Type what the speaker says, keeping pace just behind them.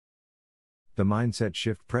The Mindset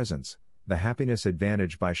Shift Presents, The Happiness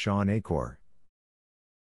Advantage by Shawn Achor.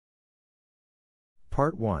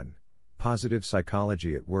 Part 1. Positive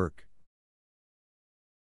Psychology at Work.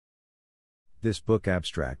 This book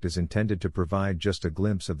abstract is intended to provide just a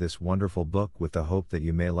glimpse of this wonderful book with the hope that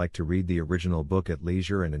you may like to read the original book at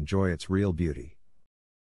leisure and enjoy its real beauty.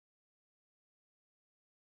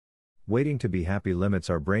 Waiting to be happy limits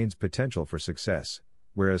our brain's potential for success,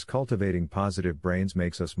 whereas cultivating positive brains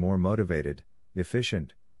makes us more motivated,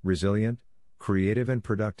 efficient, resilient, creative and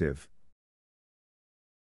productive.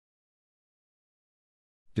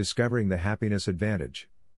 Discovering the Happiness Advantage.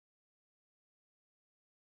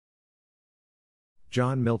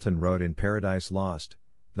 John Milton wrote in Paradise Lost,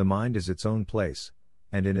 "The mind is its own place,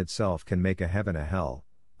 and in itself can make a heaven a hell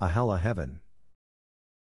a heaven."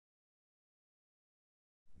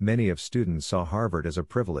 Many of students saw Harvard as a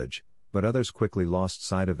privilege, but others quickly lost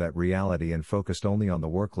sight of that reality and focused only on the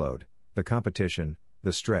workload, the competition,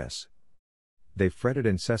 the stress. They fretted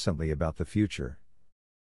incessantly about the future.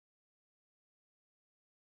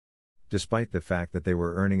 Despite the fact that they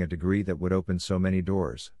were earning a degree that would open so many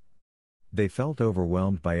doors. They felt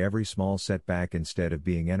overwhelmed by every small setback instead of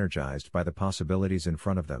being energized by the possibilities in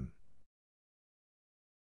front of them.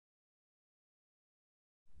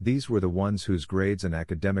 These were the ones whose grades and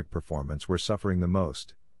academic performance were suffering the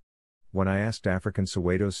most. When I asked African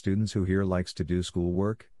Soweto students who here likes to do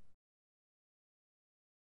schoolwork,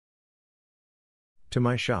 to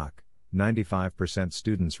my shock, 95%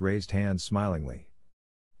 students raised hands smilingly.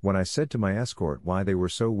 When I said to my escort why they were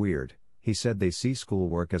so weird, he said they see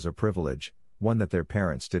schoolwork as a privilege, one that their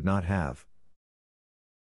parents did not have.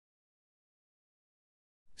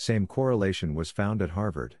 Same correlation was found at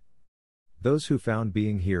Harvard. Those who found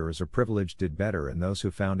being here as a privilege did better, and those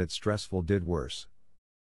who found it stressful did worse.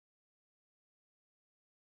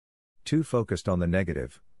 Too focused on the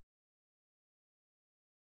negative.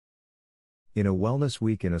 In a wellness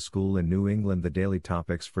week in a school in New England, the daily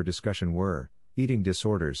topics for discussion were eating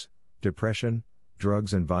disorders, depression,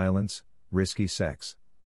 drugs and violence, risky sex.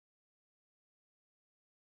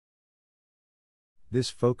 This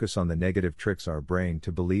focus on the negative tricks our brain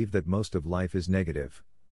to believe that most of life is negative.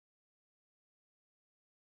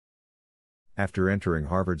 After entering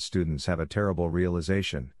Harvard, students have a terrible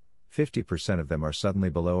realization: 50% of them are suddenly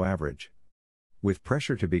below average. With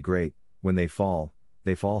pressure to be great, when they fall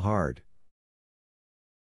hard.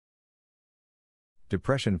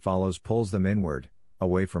 Depression pulls them inward,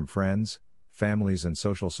 away from friends, families and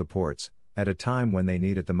social supports, at a time when they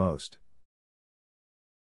need it the most.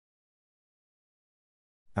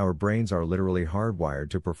 Our brains are literally hardwired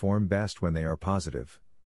to perform best when they are positive.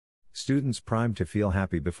 Students primed to feel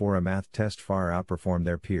happy before a math test far outperform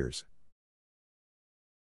their peers.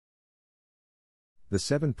 The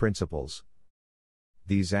 7 principles.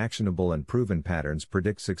 These actionable and proven patterns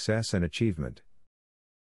predict success and achievement.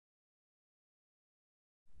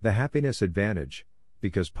 The Happiness Advantage,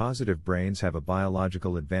 because positive brains have a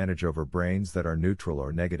biological advantage over brains that are neutral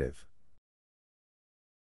or negative.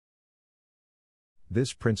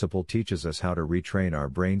 This principle teaches us how to retrain our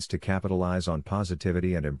brains to capitalize on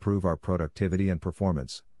positivity and improve our productivity and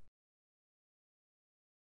performance.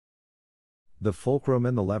 The fulcrum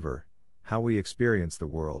and the lever, how we experience the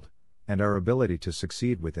world, and our ability to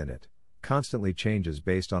succeed within it, constantly changes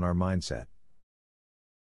based on our mindset.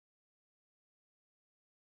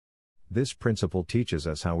 This principle teaches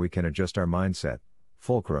us how we can adjust our mindset,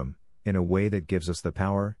 fulcrum, in a way that gives us the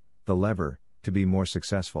power, the lever, to be more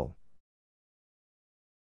successful.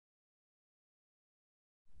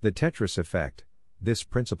 The Tetris effect. This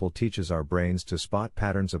principle teaches our brains to spot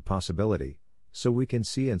patterns of possibility, so we can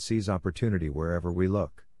see and seize opportunity wherever we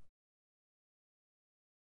look.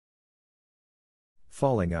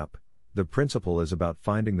 Falling up. The principle is about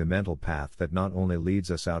finding the mental path that not only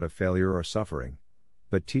leads us out of failure or suffering,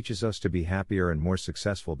 but teaches us to be happier and more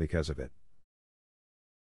successful because of it.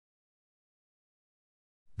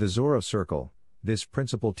 The Zorro Circle. This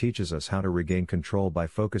principle teaches us how to regain control by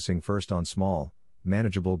focusing first on small,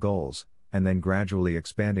 manageable goals, and then gradually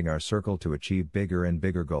expanding our circle to achieve bigger and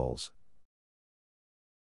bigger goals.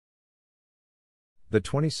 The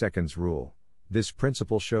 20 seconds rule. This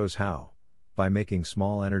principle shows how, by making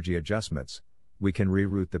small energy adjustments, we can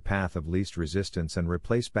reroute the path of least resistance and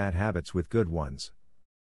replace bad habits with good ones.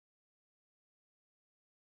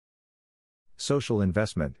 Social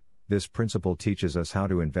investment. This principle teaches us how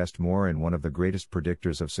to invest more in one of the greatest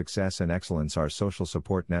predictors of success and excellence, our social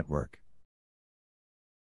support network.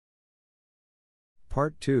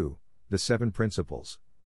 Part 2. The 7 principles.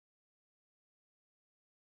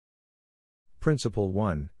 Principle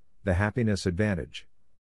 1. The Happiness Advantage.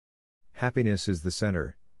 Happiness is the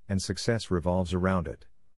center, and success revolves around it.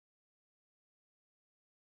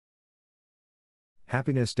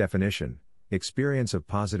 Happiness definition: experience of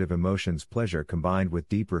positive emotions, pleasure combined with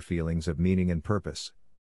deeper feelings of meaning and purpose.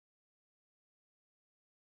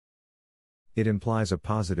 It implies a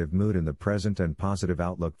positive mood in the present and positive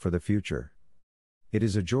outlook for the future. It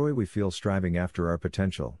is a joy we feel striving after our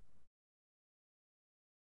potential.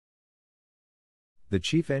 The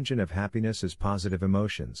chief engine of happiness is positive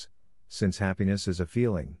emotions, since happiness is a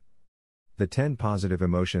feeling. The 10 positive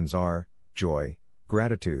emotions are joy,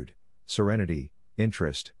 gratitude, serenity,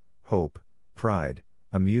 interest, hope, pride,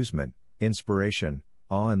 amusement, inspiration,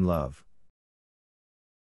 awe and love.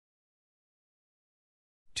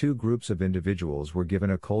 2 groups of individuals were given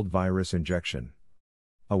a cold virus injection.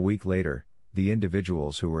 A week later, the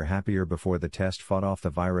individuals who were happier before the test fought off the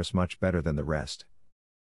virus much better than the rest.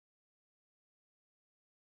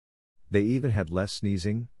 They even had less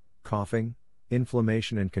sneezing, coughing,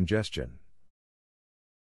 inflammation and congestion.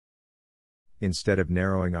 Instead of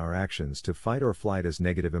narrowing our actions to fight or flight as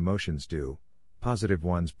negative emotions do, positive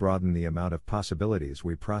ones broaden the amount of possibilities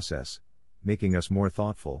we process, making us more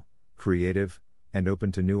thoughtful, creative, and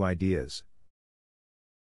open to new ideas.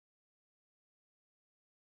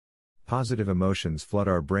 Positive emotions flood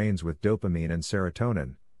our brains with dopamine and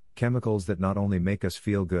serotonin, chemicals that not only make us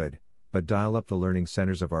feel good, but dial up the learning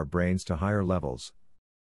centers of our brains to higher levels.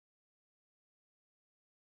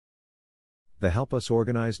 They help us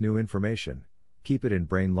organize new information, keep it in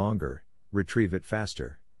brain longer, retrieve it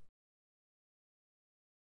faster.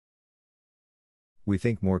 We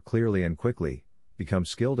think more clearly and quickly, become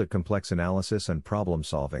skilled at complex analysis and problem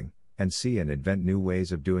solving, and see and invent new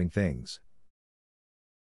ways of doing things.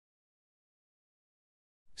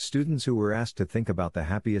 Students who were asked to think about the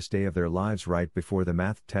happiest day of their lives right before the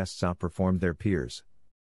math tests outperformed their peers.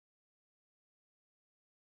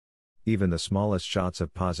 Even the smallest shots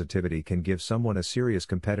of positivity can give someone a serious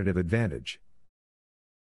competitive advantage.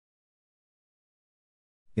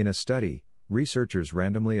 In a study, researchers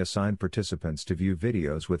randomly assigned participants to view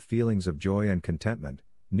videos with feelings of joy and contentment,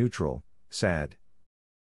 neutral, sad.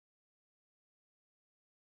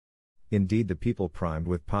 Indeed, the people primed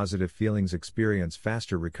with positive feelings experience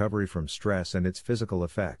faster recovery from stress and its physical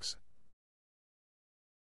effects.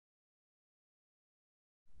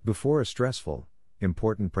 Before a stressful,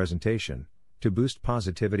 important presentation, to boost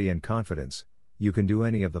positivity and confidence, you can do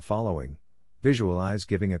any of the following: visualize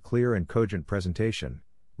giving a clear and cogent presentation,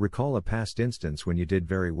 recall a past instance when you did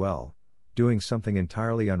very well, doing something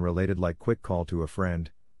entirely unrelated like quick call to a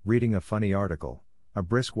friend, reading a funny article, a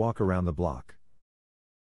brisk walk around the block.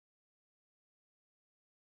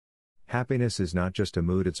 Happiness is not just a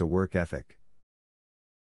mood, it's a work ethic.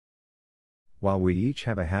 While we each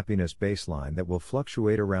have a happiness baseline that will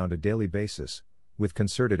fluctuate around a daily basis, with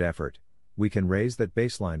concerted effort, we can raise that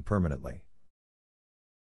baseline permanently.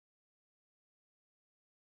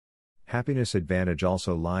 Happiness advantage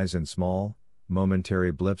also lies in small,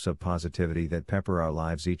 momentary blips of positivity that pepper our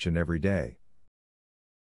lives each and every day.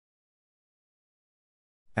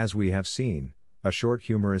 As we have seen, a short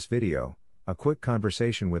humorous video, a quick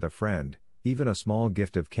conversation with a friend, even a small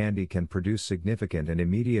gift of candy can produce significant and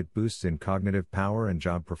immediate boosts in cognitive power and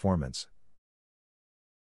job performance.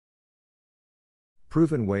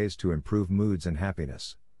 Proven ways to improve moods and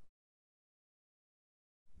happiness.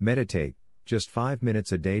 Meditate, just 5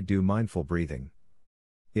 minutes a day. Do mindful breathing.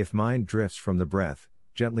 If mind drifts from the breath,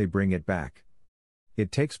 gently bring it back.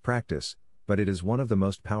 It takes practice, but it is one of the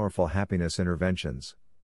most powerful happiness interventions.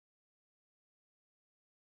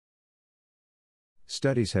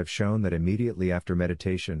 Studies have shown that immediately after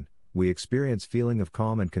meditation, we experience feeling of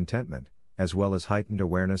calm and contentment, as well as heightened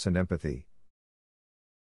awareness and empathy.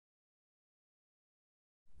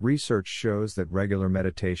 Research shows that regular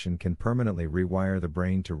meditation can permanently rewire the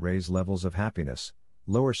brain to raise levels of happiness,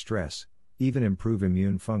 lower stress, even improve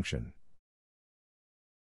immune function.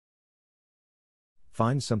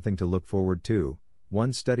 Find something to look forward to.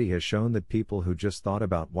 One study has shown that people who just thought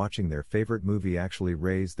about watching their favorite movie actually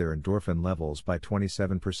raised their endorphin levels by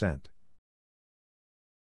 27%.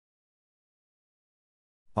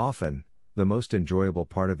 Often, the most enjoyable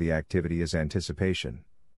part of the activity is anticipation.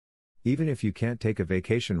 Even if you can't take a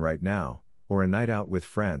vacation right now, or a night out with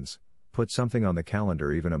friends, put something on the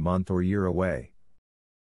calendar even a month or year away.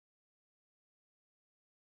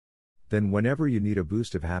 Then whenever you need a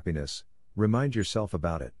boost of happiness, remind yourself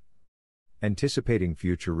about it. Anticipating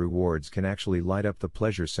future rewards can actually light up the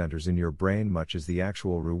pleasure centers in your brain much as the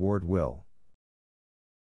actual reward will.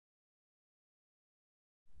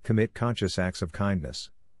 Commit conscious acts of kindness.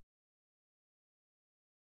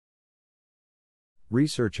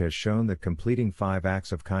 Research has shown that completing 5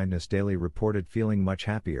 acts of kindness daily reported feeling much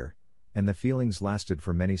happier, and the feelings lasted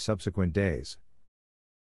for many subsequent days.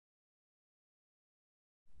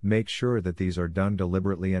 Make sure that these are done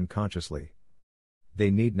deliberately and consciously.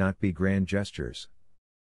 They need not be grand gestures.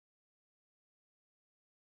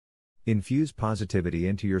 Infuse positivity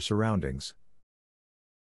into your surroundings.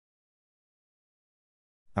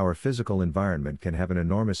 Our physical environment can have an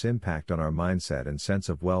enormous impact on our mindset and sense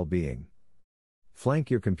of well-being.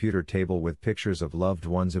 Flank your computer table with pictures of loved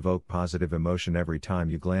ones. Evoke positive emotion every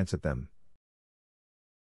time you glance at them.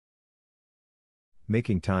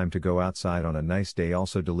 Making time to go outside on a nice day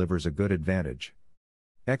also delivers a good advantage.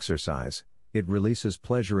 Exercise. It releases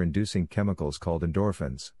pleasure-inducing chemicals called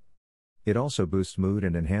endorphins. It also boosts mood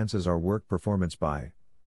and enhances our work performance by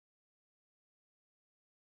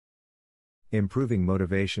improving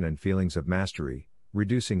motivation and feelings of mastery,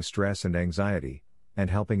 reducing stress and anxiety, and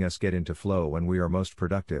helping us get into flow when we are most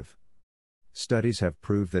productive. Studies have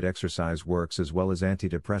proved that exercise works as well as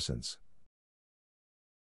antidepressants.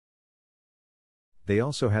 They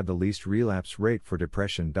also had the least relapse rate for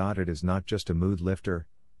depression. It is not just a mood lifter,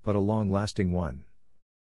 but a long-lasting one.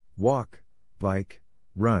 Walk, bike,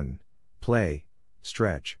 run, play,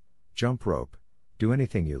 stretch, jump rope, do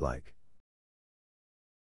anything you like.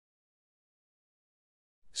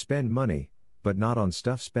 Spend money, but not on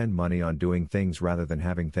stuff. Spend money on doing things rather than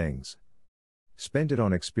having things. Spend it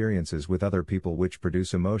on experiences with other people which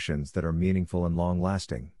produce emotions that are meaningful and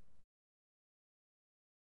long-lasting.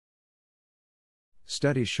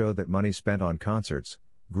 Studies show that money spent on concerts,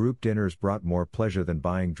 group dinners brought more pleasure than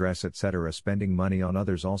buying dress, etc. Spending money on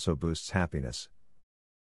others also boosts happiness.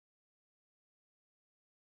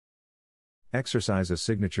 Exercise a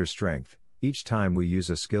signature strength. Each time we use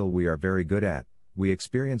a skill we are very good at, we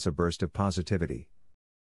experience a burst of positivity.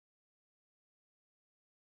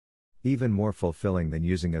 Even more fulfilling than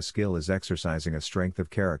using a skill is exercising a strength of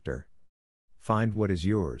character. Find what is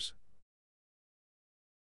yours.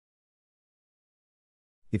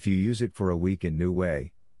 If you use it for a week in new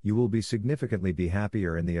way, you will be significantly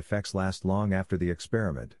happier and the effects last long after the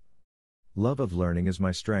experiment. Love of learning is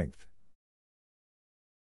my strength.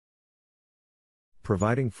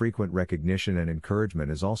 Providing frequent recognition and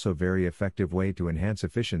encouragement is also a very effective way to enhance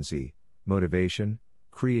efficiency, motivation,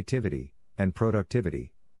 creativity, and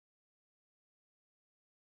productivity.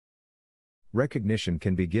 Recognition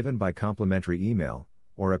can be given by complimentary email,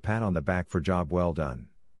 or a pat on the back for job well done.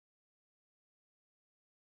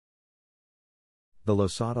 The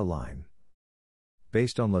Losada line.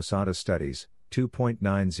 Based on Losada studies,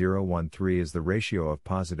 2.9013 is the ratio of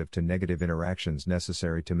positive to negative interactions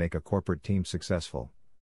necessary to make a corporate team successful.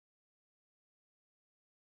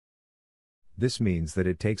 This means that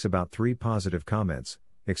it takes about 3 positive comments,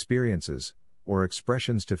 experiences, or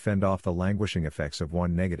expressions to fend off the languishing effects of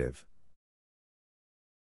 1 negative.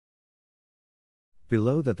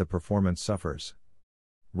 Below that the performance suffers.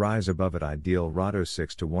 Rise above it. Ideal ratio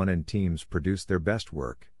 6:1 and teams produce their best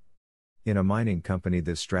work. In a mining company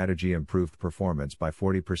this strategy improved performance by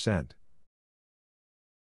 40%.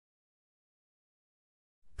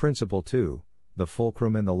 Principle 2, the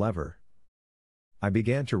fulcrum and the lever. I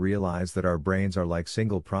began to realize that our brains are like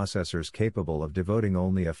single processors capable of devoting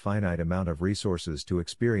only a finite amount of resources to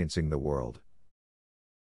experiencing the world.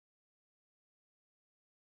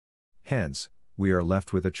 Hence, we are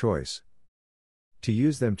left with a choice. To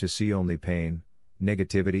use them to see only pain,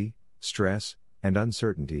 negativity, stress, and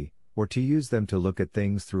uncertainty, or to use them to look at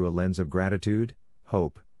things through a lens of gratitude,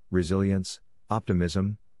 hope, resilience,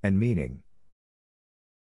 optimism, and meaning.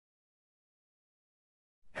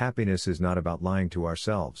 Happiness is not about lying to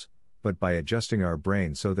ourselves, but by adjusting our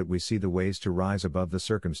brain so that we see the ways to rise above the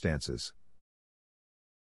circumstances.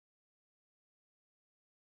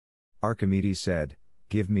 Archimedes said,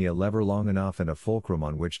 "Give me a lever long enough and a fulcrum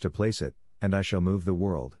on which to place it, and I shall move the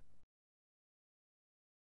world."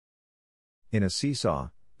 In a seesaw,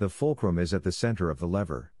 the fulcrum is at the center of the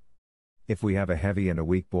lever. If we have a heavy and a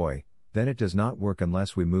weak boy, then it does not work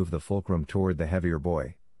unless we move the fulcrum toward the heavier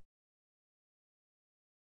boy.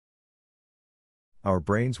 Our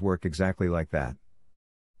brains work exactly like that.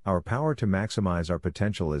 Our power to maximize our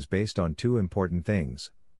potential is based on 2 important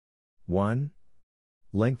things. 1.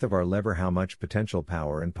 Length of our lever, how much potential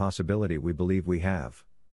power and possibility we believe we have.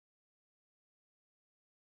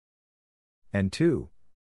 And 2.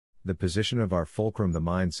 The position of our fulcrum, the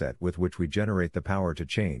mindset with which we generate the power to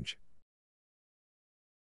change.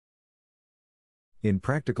 In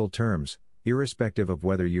practical terms, irrespective of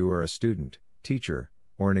whether you are a student, teacher,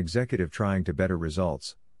 or an executive trying to better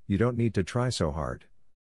results, you don't need to try so hard.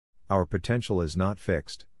 Our potential is not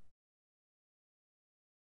fixed.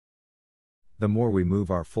 The more we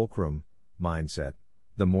move our fulcrum mindset,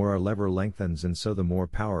 the more our lever lengthens, and so the more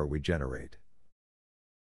power we generate.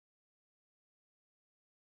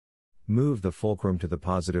 Move the fulcrum to the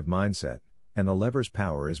positive mindset, and the lever's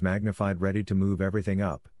power is magnified, ready to move everything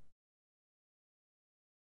up.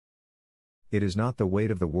 It is not the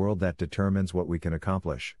weight of the world that determines what we can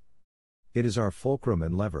accomplish. It is our fulcrum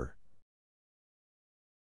and lever.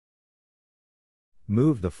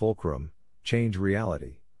 Move the fulcrum, change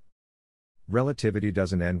reality. Relativity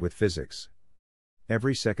doesn't end with physics.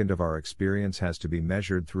 Every second of our experience has to be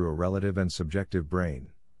measured through a relative and subjective brain.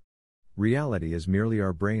 Reality is merely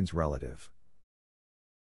our brain's relative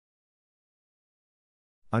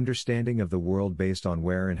understanding of the world based on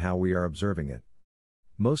where and how we are observing it.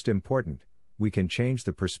 Most important, we can change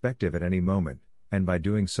the perspective at any moment, and by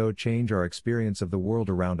doing so change our experience of the world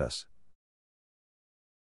around us.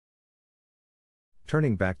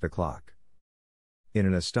 Turning back the clock. In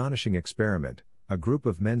an astonishing experiment, a group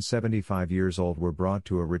of men 75 years old were brought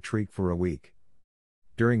to a retreat for a week.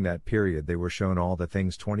 During that period they were shown all the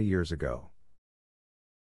things 20 years ago.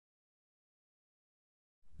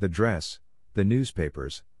 The dress, the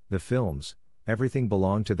newspapers, the films, everything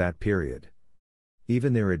belonged to that period.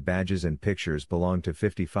 Even their badges and pictures belonged to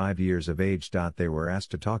 55 years of age. They were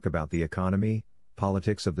asked to talk about the economy,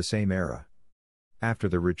 politics of the same era. After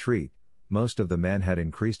the retreat, most of the men had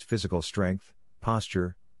increased physical strength,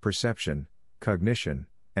 posture, perception, cognition,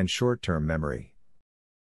 and short-term memory.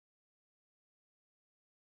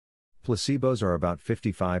 Placebos are about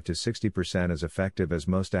 55 to 60% as effective as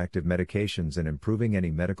most active medications in improving any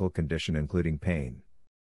medical condition, including pain.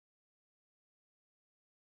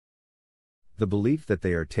 The belief that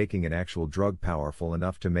they are taking an actual drug powerful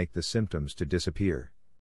enough to make the symptoms to disappear.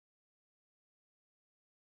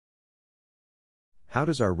 How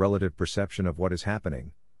does our relative perception of what is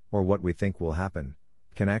happening, or what we think will happen,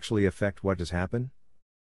 can actually affect what does happen?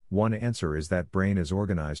 One answer is that brain is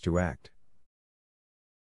organized to act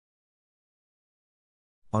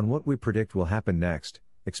on what we predict will happen next,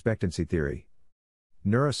 expectancy theory.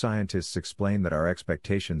 Neuroscientists explain that our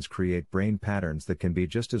expectations create brain patterns that can be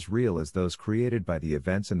just as real as those created by the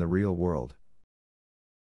events in the real world.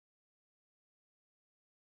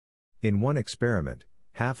 In one experiment,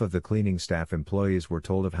 half of the cleaning staff employees were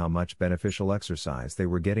told of how much beneficial exercise they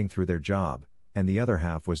were getting through their job, and the other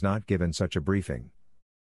half was not given such a briefing.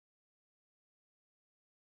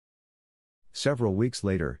 Several weeks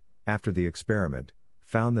later, after the experiment,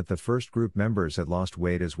 found that the first group members had lost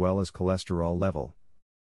weight as well as cholesterol level.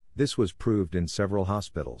 This was proved in several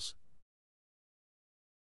hospitals.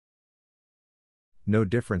 No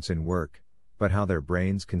difference in work, but how their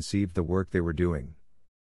brains conceived the work they were doing.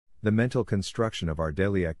 The mental construction of our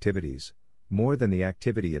daily activities, more than the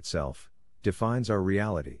activity itself, defines our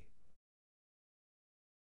reality.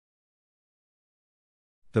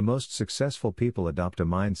 The most successful people adopt a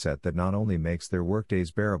mindset that not only makes their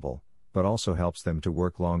workdays bearable, but also helps them to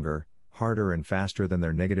work longer, harder and faster than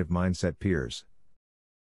their negative mindset peers.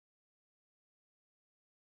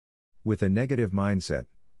 With a negative mindset,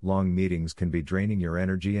 long meetings can be draining your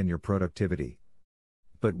energy and your productivity.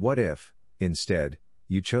 But what if, instead,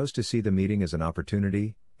 you chose to see the meeting as an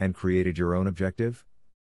opportunity, and created your own objective?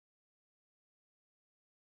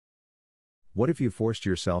 What if you forced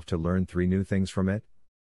yourself to learn 3 new things from it?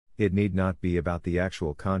 It need not be about the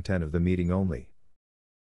actual content of the meeting only.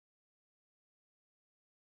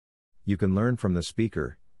 You can learn from the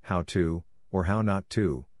speaker, how to, or how not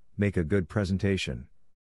to, make a good presentation.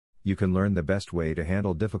 You can learn the best way to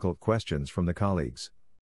handle difficult questions from the colleagues.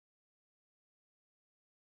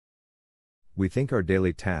 We think our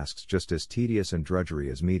daily tasks just as tedious and drudgery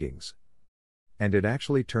as meetings. And it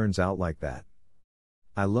actually turns out like that.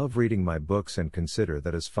 I love reading my books and consider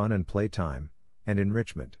that as fun and playtime, and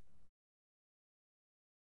enrichment.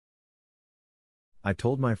 I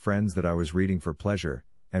told my friends that I was reading for pleasure,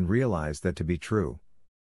 and realized that to be true.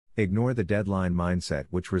 Ignore the deadline mindset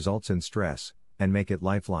which results in stress, and make it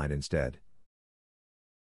lifeline instead.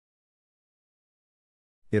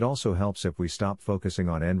 It also helps if we stop focusing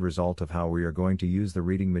on end result of how we are going to use the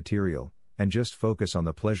reading material, and just focus on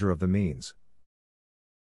the pleasure of the means.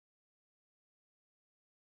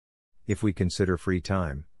 If we consider free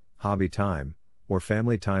time, hobby time, or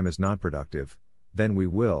family time as not productive, then we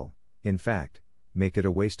will, in fact, make it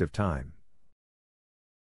a waste of time.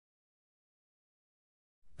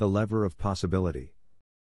 The lever of possibility.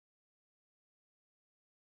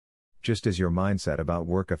 Just as your mindset about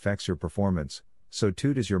work affects your performance, so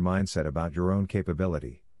too does your mindset about your own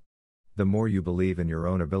capability. The more you believe in your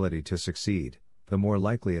own ability to succeed, the more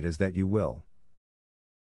likely it is that you will.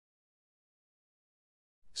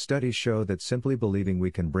 Studies show that simply believing we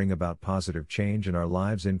can bring about positive change in our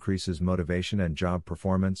lives increases motivation and job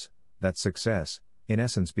performance, that success, in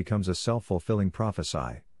essence, becomes a self-fulfilling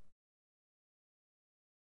prophecy.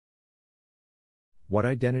 What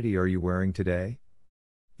identity are you wearing today?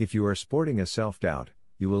 If you are sporting a self-doubt,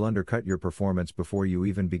 you will undercut your performance before you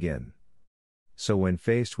even begin. So when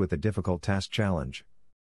faced with a difficult task challenge,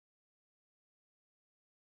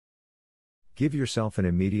 give yourself an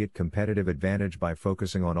immediate competitive advantage by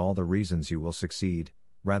focusing on all the reasons you will succeed,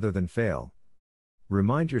 rather than fail.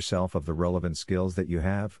 Remind yourself of the relevant skills that you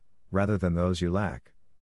have, rather than those you lack.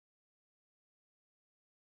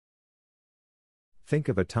 Think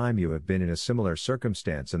of a time you have been in a similar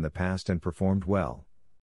circumstance in the past and performed well.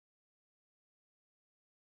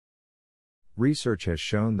 Research has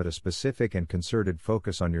shown that a specific and concerted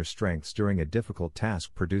focus on your strengths during a difficult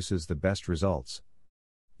task produces the best results.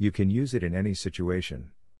 You can use it in any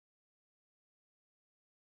situation.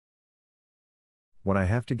 When I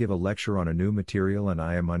have to give a lecture on a new material and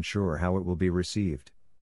I am unsure how it will be received,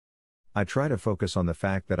 I try to focus on the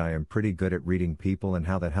fact that I am pretty good at reading people and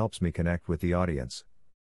how that helps me connect with the audience.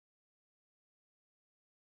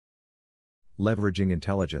 Leveraging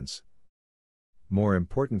intelligence. More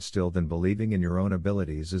important still than believing in your own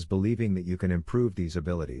abilities is believing that you can improve these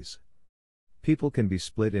abilities. People can be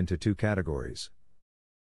split into two categories.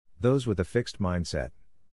 Those with a fixed mindset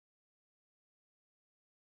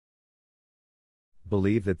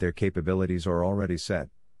believe that their capabilities are already set,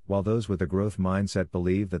 while those with a growth mindset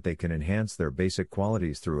believe that they can enhance their basic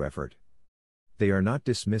qualities through effort. They are not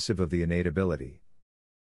dismissive of the innate ability.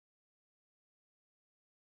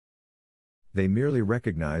 They merely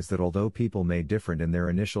recognize that although people may differ in their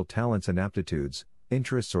initial talents and aptitudes,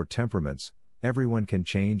 interests or temperaments, everyone can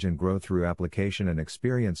change and grow through application and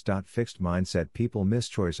experience. Fixed mindset people miss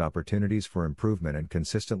choice opportunities for improvement and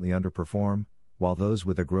consistently underperform, while those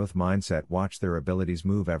with a growth mindset watch their abilities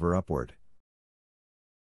move ever upward.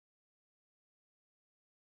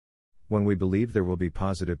 When we believe there will be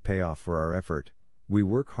positive payoff for our effort, we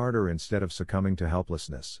work harder instead of succumbing to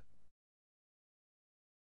helplessness.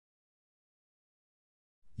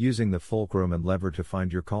 Using the fulcrum and lever to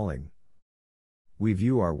find your calling. We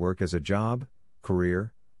view our work as a job,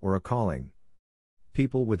 career, or a calling.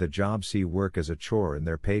 People with a job see work as a chore and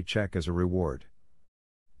their paycheck as a reward.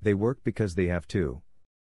 They work because they have to,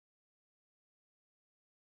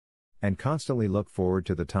 and constantly look forward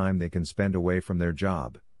to the time they can spend away from their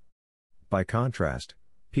job. By contrast,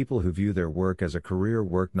 people who view their work as a career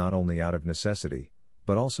work not only out of necessity,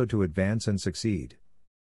 but also to advance and succeed.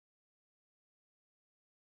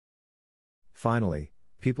 Finally,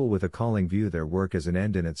 people with a calling view their work as an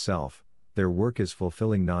end in itself. Their work is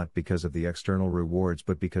fulfilling not because of the external rewards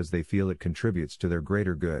but because they feel it contributes to their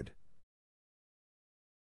greater good.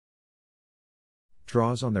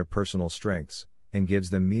 Draws on their personal strengths, and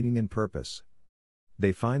gives them meaning and purpose.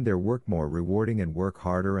 They find their work more rewarding and work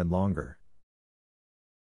harder and longer.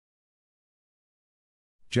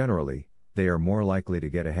 Generally, they are more likely to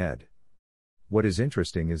get ahead. What is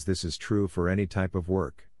interesting is this is true for any type of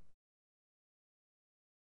work.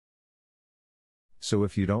 So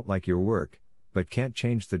if you don't like your work, but can't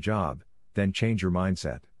change the job, then change your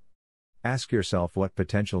mindset. Ask yourself what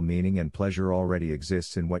potential meaning and pleasure already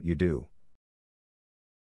exists in what you do.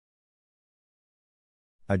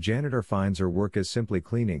 A janitor finds her work as simply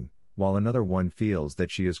cleaning, while another one feels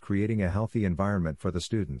that she is creating a healthy environment for the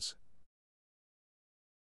students.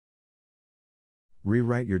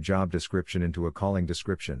 Rewrite your job description into a calling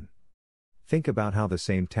description. Think about how the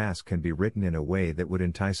same task can be written in a way that would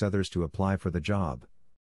entice others to apply for the job.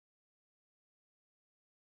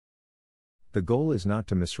 The goal is not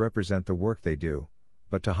to misrepresent the work they do,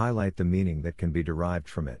 but to highlight the meaning that can be derived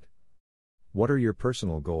from it. What are your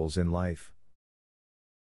personal goals in life?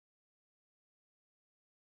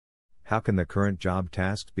 How can the current job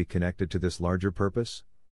tasks be connected to this larger purpose?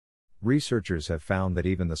 Researchers have found that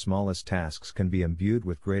even the smallest tasks can be imbued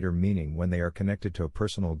with greater meaning when they are connected to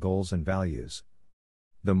personal goals and values.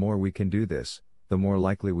 The more we can do this, the more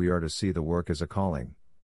likely we are to see the work as a calling.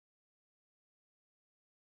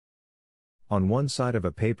 On one side of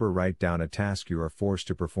a paper, write down a task you are forced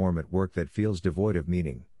to perform at work that feels devoid of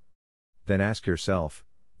meaning. Then ask yourself,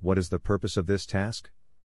 what is the purpose of this task?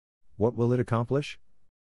 What will it accomplish?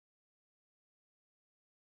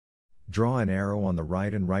 Draw an arrow on the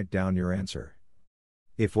right and write down your answer.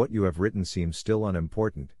 If what you have written seems still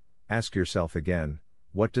unimportant, ask yourself again,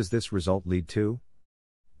 what does this result lead to?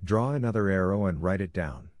 Draw another arrow and write it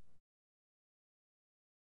down.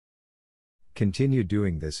 Continue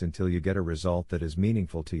doing this until you get a result that is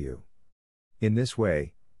meaningful to you. In this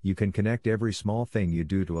way, you can connect every small thing you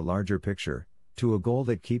do to a larger picture, to a goal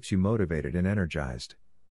that keeps you motivated and energized.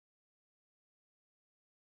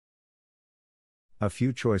 A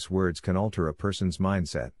few choice words can alter a person's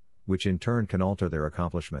mindset, which in turn can alter their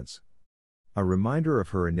accomplishments. A reminder of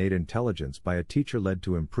her innate intelligence by a teacher led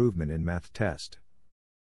to improvement in math test.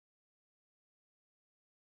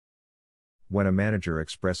 When a manager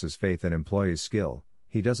expresses faith in employees' skill,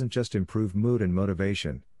 he doesn't just improve mood and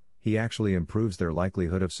motivation, he actually improves their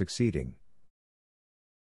likelihood of succeeding.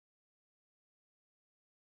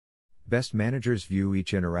 Best managers view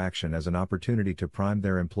each interaction as an opportunity to prime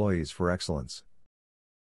their employees for excellence.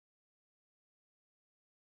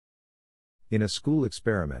 In a school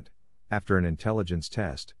experiment, after an intelligence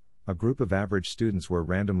test, a group of average students were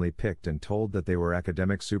randomly picked and told that they were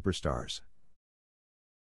academic superstars.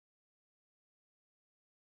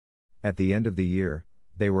 At the end of the year,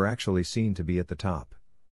 they were actually seen to be at the top.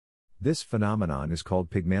 This phenomenon is called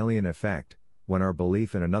Pygmalion effect, when our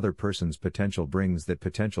belief in another person's potential brings that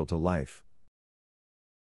potential to life.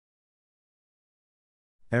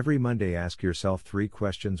 Every Monday ask yourself 3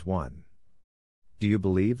 questions. 1. Do you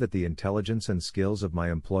believe that the intelligence and skills of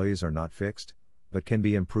my employees are not fixed, but can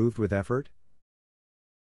be improved with effort?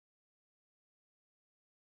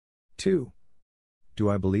 2. Do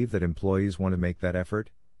I believe that employees want to make that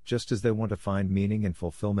effort, just as they want to find meaning and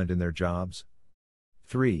fulfillment in their jobs?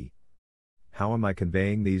 3. How am I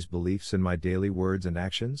conveying these beliefs in my daily words and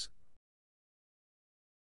actions?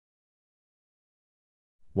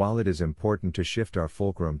 While it is important to shift our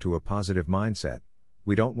fulcrum to a positive mindset,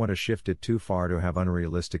 we don't want to shift it too far to have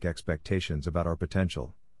unrealistic expectations about our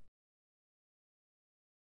potential.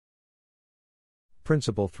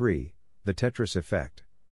 Principle 3, the Tetris effect.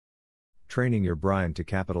 Training your brain to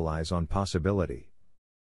capitalize on possibility.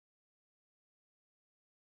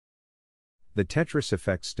 The Tetris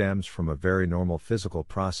effect stems from a very normal physical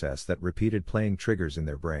process that repeated playing triggers in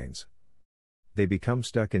their brains. They become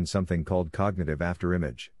stuck in something called cognitive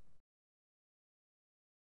afterimage.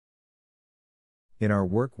 In our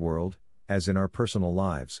work world, as in our personal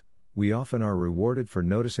lives, we often are rewarded for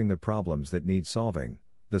noticing the problems that need solving,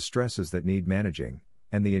 the stresses that need managing,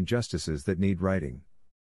 and the injustices that need righting.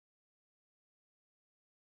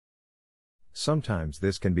 Sometimes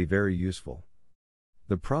this can be very useful.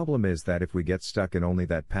 The problem is that if we get stuck in only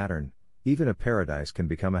that pattern, even a paradise can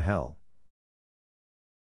become a hell.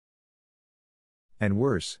 And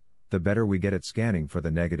worse, the better we get at scanning for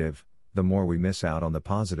the negative, the more we miss out on the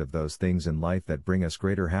positive, those things in life that bring us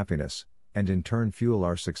greater happiness, and in turn fuel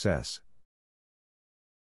our success.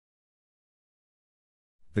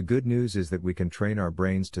 The good news is that we can train our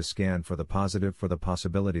brains to scan for the positive, for the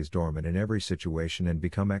possibilities dormant in every situation, and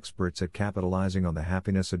become experts at capitalizing on the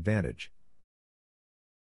happiness advantage.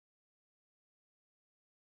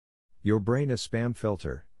 Your brain is spam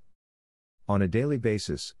filter. On a daily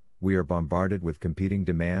basis, we are bombarded with competing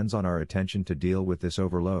demands on our attention to deal with this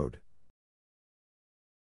overload.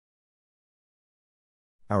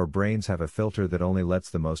 Our brains have a filter that only lets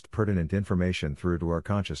the most pertinent information through to our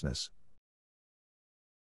consciousness.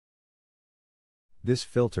 This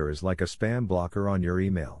filter is like a spam blocker on your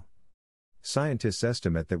email. Scientists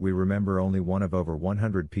estimate that we remember only one of over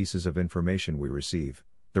 100 pieces of information we receive,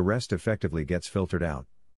 the rest effectively gets filtered out.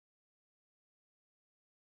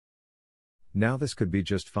 Now, this could be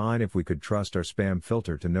just fine if we could trust our spam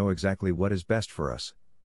filter to know exactly what is best for us.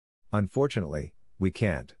 Unfortunately, we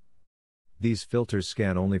can't. These filters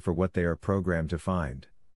scan only for what they are programmed to find.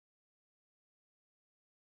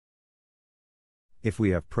 If we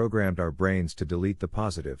have programmed our brains to delete the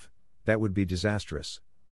positive, that would be disastrous.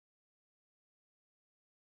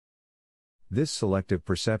 This selective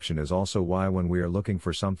perception is also why when we are looking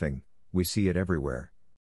for something, we see it everywhere.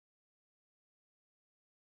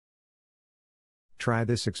 Try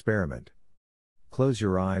this experiment. Close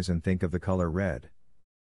your eyes and think of the color red.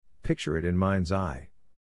 Picture it in mind's eye.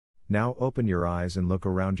 Now open your eyes and look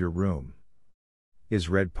around your room. Is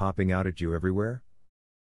red popping out at you everywhere?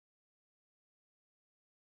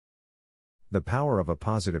 The power of a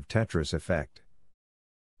positive Tetris effect.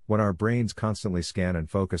 When our brains constantly scan and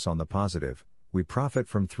focus on the positive, we profit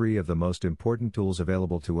from 3 of the most important tools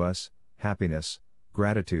available to us: happiness,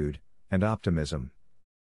 gratitude, and optimism.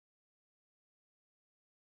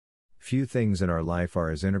 Few things in our life are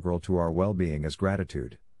as integral to our well-being as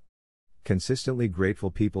gratitude. Consistently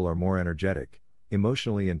grateful people are more energetic,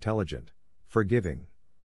 emotionally intelligent, forgiving,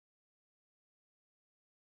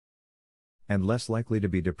 and less likely to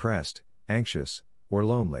be depressed, anxious, or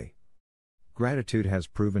lonely. Gratitude has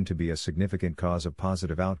proven to be a significant cause of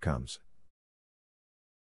positive outcomes.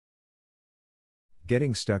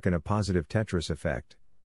 Getting stuck in a positive Tetris effect.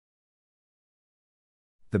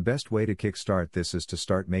 The best way to kickstart this is to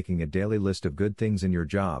start making a daily list of good things in your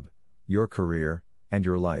job, your career, and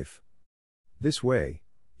your life. This way,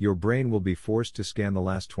 your brain will be forced to scan the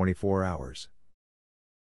last 24 hours.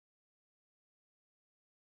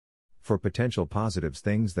 For potential positives,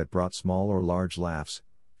 things that brought small or large laughs,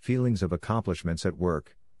 feelings of accomplishments at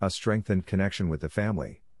work, a strengthened connection with the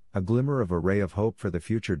family, a glimmer of a ray of hope for the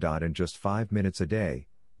future. In just 5 minutes a day,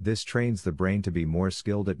 this trains the brain to be more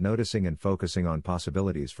skilled at noticing and focusing on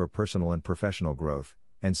possibilities for personal and professional growth,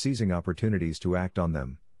 and seizing opportunities to act on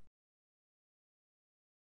them.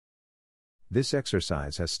 This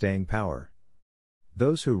exercise has staying power.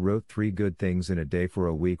 Those who wrote 3 good things in a day for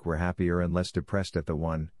a week were happier and less depressed at the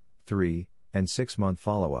 1, 3, and 6-month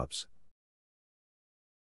follow-ups.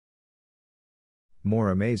 More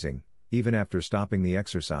amazing, even after stopping the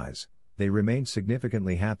exercise, they remained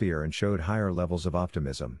significantly happier and showed higher levels of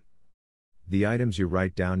optimism. The items you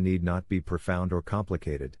write down need not be profound or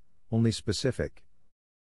complicated, only specific.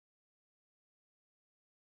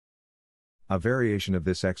 A variation of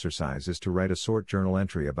this exercise is to write a short journal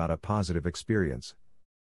entry about a positive experience.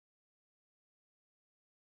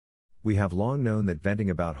 We have long known that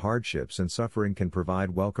venting about hardships and suffering can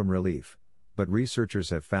provide welcome relief, but researchers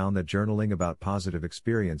have found that journaling about positive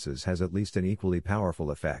experiences has at least an equally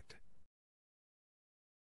powerful effect.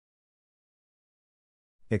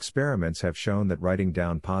 Experiments have shown that writing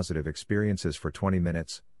down positive experiences for 20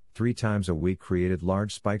 minutes, 3 times a week created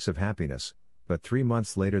large spikes of happiness, but 3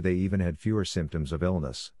 months later they even had fewer symptoms of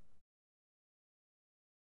illness.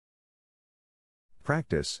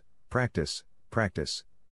 Practice, practice, practice.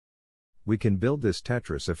 We can build this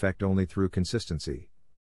Tetris effect only through consistency.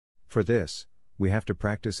 For this, we have to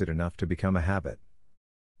practice it enough to become a habit.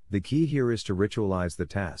 The key here is to ritualize the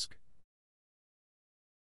task.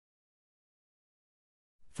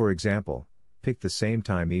 For example, pick the same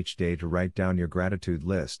time each day to write down your gratitude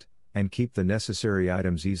list, and keep the necessary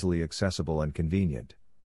items easily accessible and convenient.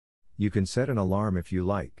 You can set an alarm if you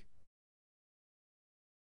like.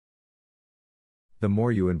 The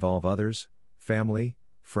more you involve others, family,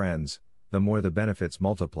 friends, the more the benefits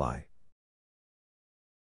multiply.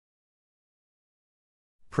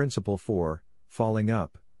 Principle 4, Falling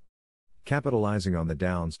Up. Capitalizing on the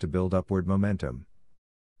downs to build upward momentum.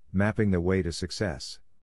 Mapping the way to success.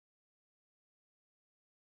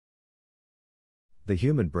 The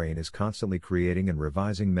human brain is constantly creating and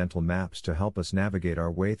revising mental maps to help us navigate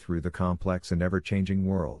our way through the complex and ever-changing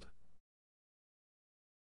world.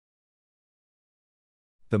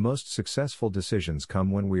 The most successful decisions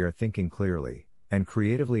come when we are thinking clearly and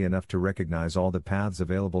creatively enough to recognize all the paths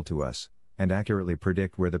available to us, and accurately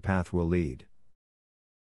predict where the path will lead.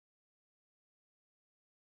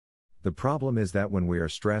 The problem is that when we are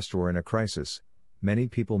stressed or in a crisis, many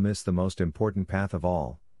people miss the most important path of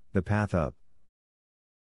all, the path up.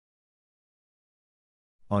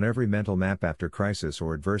 On every mental map after crisis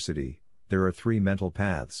or adversity, there are 3 mental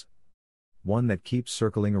paths. One that keeps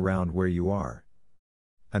circling around where you are.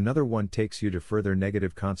 Another one takes you to further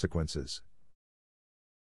negative consequences.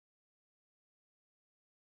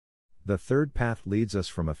 The third path leads us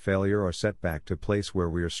from a failure or setback to a place where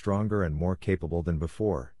we are stronger and more capable than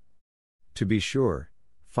before. To be sure,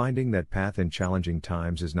 finding that path in challenging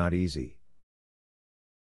times is not easy.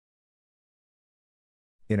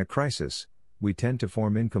 In a crisis, we tend to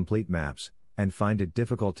form incomplete maps, and find it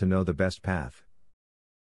difficult to know the best path.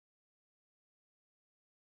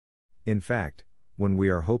 In fact, when we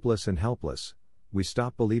are hopeless and helpless, we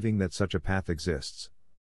stop believing that such a path exists.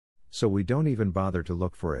 So we don't even bother to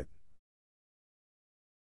look for it.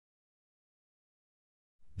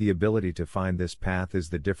 The ability to find this path is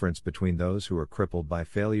the difference between those who are crippled by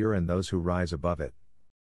failure and those who rise above it.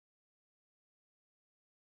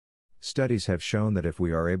 Studies have shown that if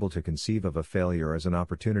we are able to conceive of a failure as an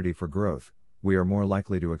opportunity for growth, we are more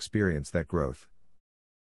likely to experience that growth.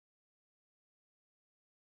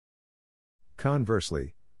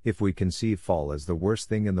 Conversely, if we conceive fall as the worst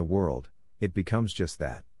thing in the world, it becomes just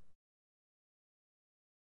that.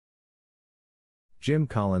 Jim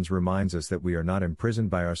Collins reminds us that we are not imprisoned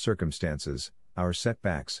by our circumstances, our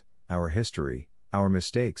setbacks, our history, our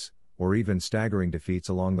mistakes, or even staggering defeats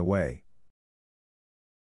along the way.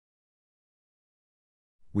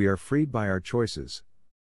 We are freed by our choices.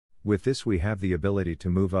 With this we have the ability to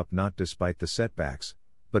move up not despite the setbacks,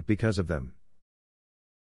 but because of them.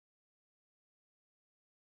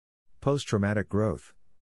 Post-traumatic growth.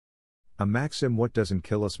 A maxim: what doesn't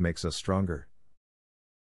kill us makes us stronger.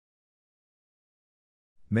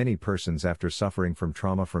 Many persons, after suffering from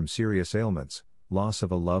trauma from serious ailments, loss of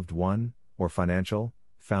a loved one, or financial,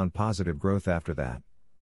 found positive growth after that.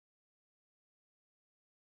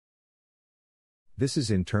 This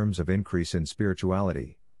is in terms of increase in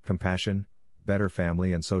spirituality, compassion, better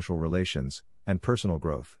family and social relations, and personal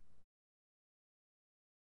growth.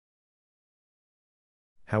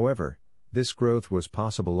 However, this growth was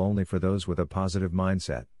possible only for those with a positive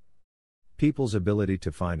mindset. People's ability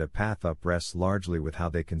to find a path up rests largely with how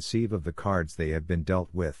they conceive of the cards they have been dealt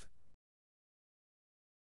with.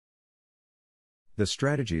 The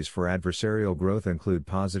strategies for adversarial growth include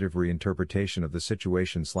positive reinterpretation of the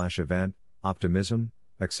situation/event, optimism,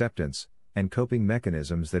 acceptance, and coping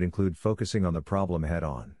mechanisms that include focusing on the problem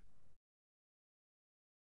head-on.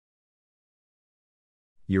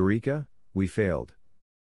 Eureka, we failed.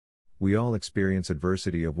 We all experience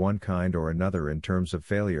adversity of one kind or another in terms of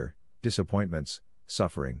failure, disappointments,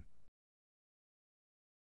 suffering.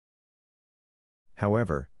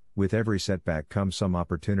 However, with every setback comes some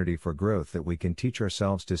opportunity for growth that we can teach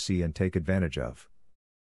ourselves to see and take advantage of.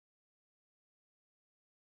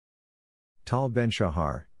 Tal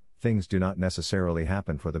Ben-Shahar, things do not necessarily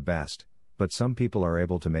happen for the best, but some people are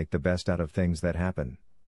able to make the best out of things that happen.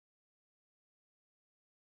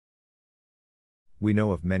 We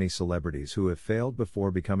know of many celebrities who have failed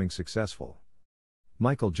before becoming successful.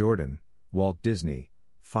 Michael Jordan, Walt Disney,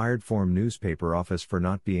 fired from newspaper office for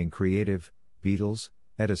not being creative, Beatles,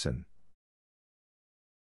 Edison.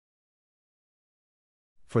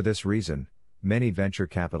 For this reason, many venture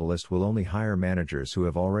capitalists will only hire managers who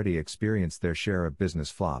have already experienced their share of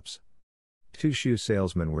business flops. Two shoe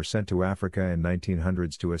salesmen were sent to Africa in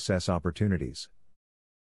 1900s to assess opportunities.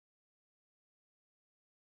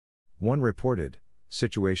 One reported,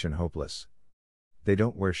 "Situation hopeless. They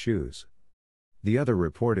don't wear shoes." The other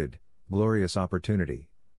reported, "Glorious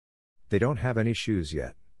opportunity. They don't have any shoes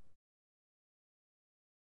yet."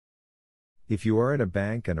 If you are in a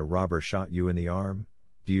bank and a robber shot you in the arm,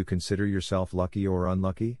 do you consider yourself lucky or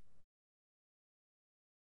unlucky?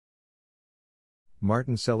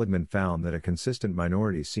 Martin Seligman found that a consistent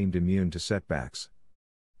minority seemed immune to setbacks.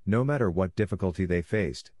 No matter what difficulty they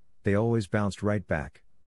faced, they always bounced right back.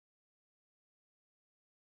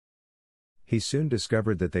 He soon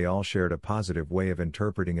discovered that they all shared a positive way of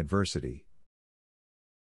interpreting adversity.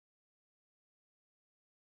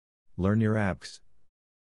 Learn your ABCs.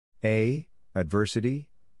 A. Adversity.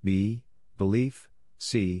 B. Belief.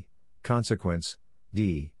 C. Consequence.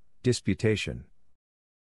 D. Disputation.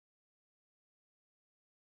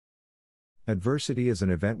 Adversity is an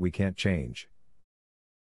event we can't change.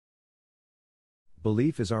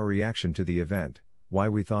 Belief is our reaction to the event, why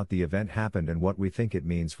we thought the event happened and what we think it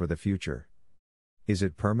means for the future. Is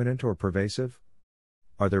it permanent or pervasive?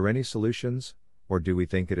 Are there any solutions, or do we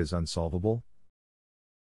think it is unsolvable?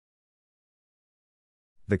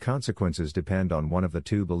 The consequences depend on one of the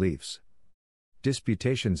two beliefs.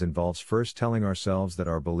 Disputations involves first telling ourselves that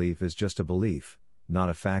our belief is just a belief, not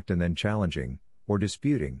a fact, and then challenging, or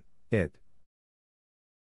disputing, it.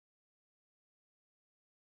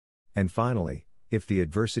 And finally, if the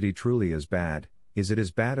adversity truly is bad, is it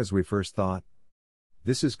as bad as we first thought?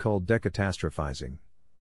 This is called decatastrophizing.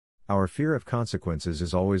 Our fear of consequences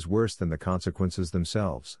is always worse than the consequences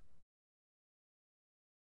themselves.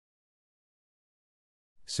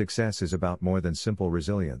 Success is about more than simple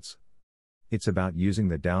resilience. It's about using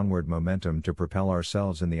the downward momentum to propel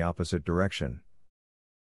ourselves in the opposite direction.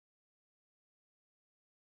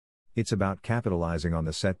 It's about capitalizing on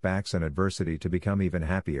the setbacks and adversity to become even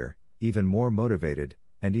happier, even more motivated,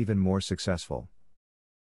 and even more successful.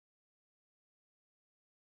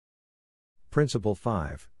 Principle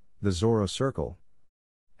 5, the Zorro Circle.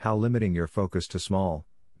 How limiting your focus to small,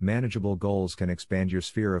 manageable goals can expand your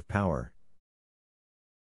sphere of power.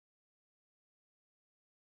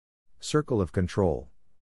 Circle of control.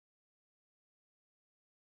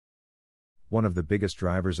 One of the biggest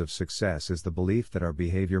drivers of success is the belief that our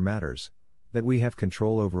behavior matters, that we have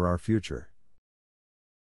control over our future.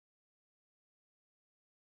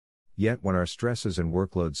 Yet when our stresses and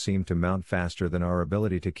workloads seem to mount faster than our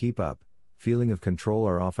ability to keep up, feeling of control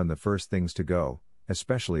are often the first things to go,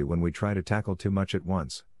 especially when we try to tackle too much at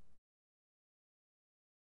once.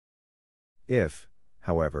 If,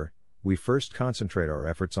 however, we first concentrate our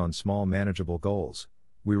efforts on small manageable goals,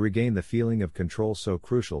 we regain the feeling of control so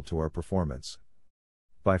crucial to our performance.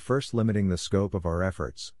 By first limiting the scope of our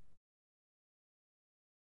efforts,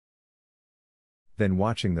 then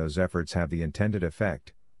watching those efforts have the intended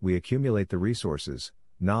effect, we accumulate the resources,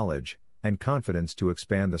 knowledge, and confidence to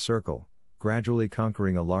expand the circle, gradually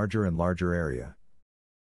conquering a larger and larger area.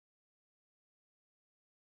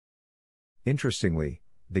 Interestingly,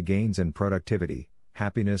 the gains in productivity,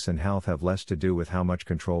 happiness and health have less to do with how much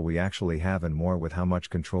control we actually have and more with how much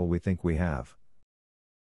control we think we have.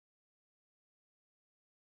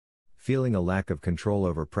 Feeling a lack of control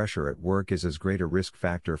over pressure at work is as great a risk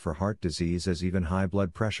factor for heart disease as even high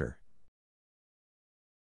blood pressure.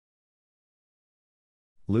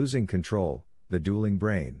 Losing control, the dueling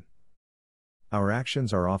brain. Our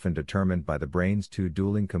actions are often determined by the brain's two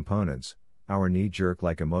dueling components, our knee-jerk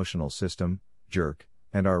like emotional system, jerk,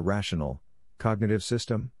 and our rational, cognitive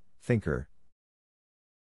system, thinker.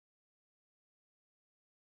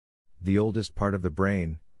 The oldest part of the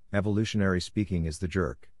brain, evolutionary speaking, is the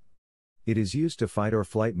jerk. It is used to fight or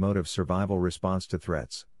flight mode of survival response to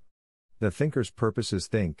threats. The thinker's purpose is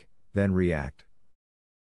think, then react.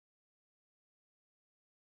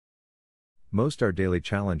 Most our daily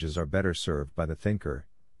challenges are better served by the thinker,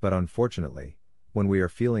 but unfortunately, when we are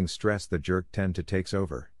feeling stressed, the jerk tend to takes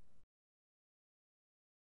over.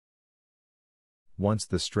 Once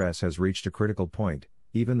the stress has reached a critical point,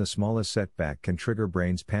 even the smallest setback can trigger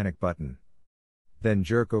brain's panic button. Then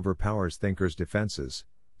jerk overpowers thinker's defenses,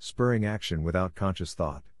 spurring action without conscious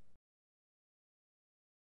thought.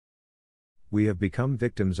 We have become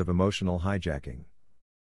victims of emotional hijacking.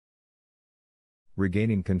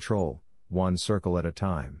 Regaining control, one circle at a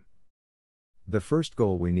time. The first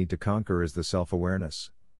goal we need to conquer is the self-awareness.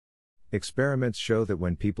 Experiments show that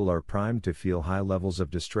when people are primed to feel high levels of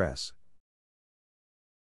distress,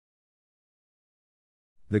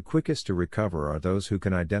 the quickest to recover are those who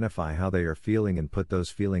can identify how they are feeling and put those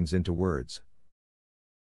feelings into words.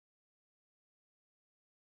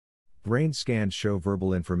 Brain scans show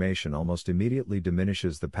verbal information almost immediately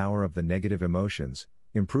diminishes the power of the negative emotions,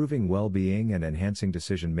 improving well-being and enhancing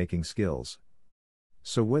decision-making skills.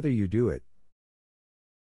 So whether you do it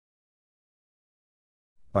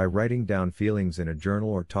by writing down feelings in a journal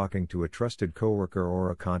or talking to a trusted coworker or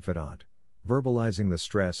a confidant, verbalizing the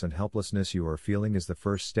stress and helplessness you are feeling is the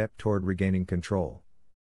first step toward regaining control.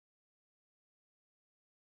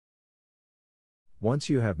 Once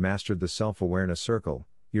you have mastered the self-awareness circle,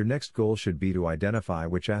 your next goal should be to identify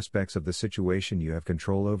which aspects of the situation you have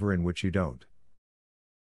control over and which you don't.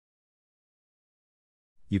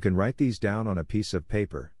 You can write these down on a piece of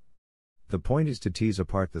paper. The point is to tease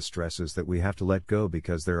apart the stresses that we have to let go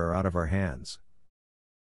because they are out of our hands,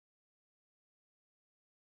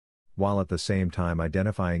 while at the same time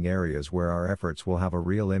identifying areas where our efforts will have a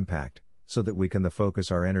real impact, so that we can focus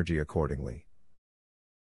our energy accordingly.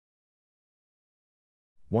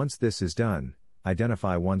 Once this is done,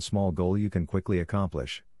 identify one small goal you can quickly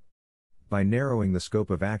accomplish. By narrowing the scope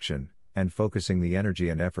of action, and focusing the energy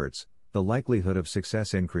and efforts, the likelihood of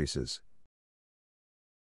success increases.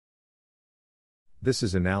 This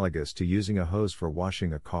is analogous to using a hose for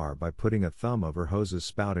washing a car by putting a thumb over hose's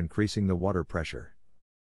spout, increasing the water pressure.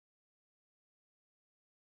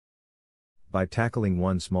 By tackling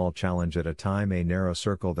one small challenge at a time, a narrow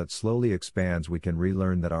circle that slowly expands, we can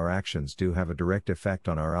relearn that our actions do have a direct effect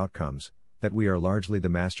on our outcomes, that we are largely the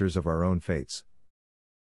masters of our own fates.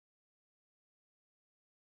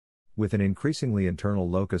 With an increasingly internal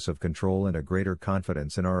locus of control and a greater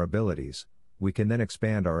confidence in our abilities, we can then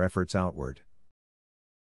expand our efforts outward.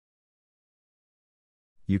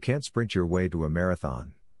 You can't sprint your way to a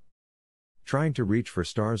marathon. Trying to reach for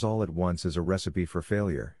stars all at once is a recipe for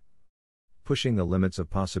failure. Pushing the limits of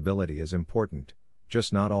possibility is important,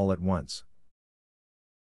 just not all at once.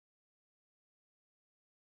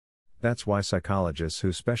 That's why psychologists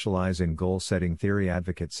who specialize in goal-setting theory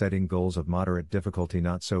advocate setting goals of moderate difficulty,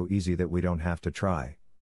 not so easy that we don't have to try,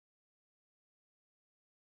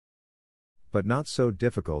 but not so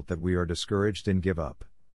difficult that we are discouraged and give up.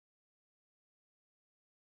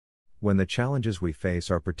 When the challenges we face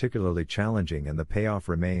are particularly challenging and the payoff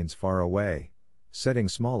remains far away, setting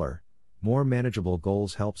smaller, more manageable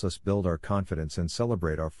goals helps us build our confidence and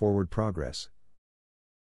celebrate our forward progress,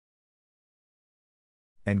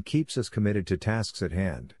 and keeps us committed to tasks at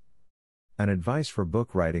hand. An advice for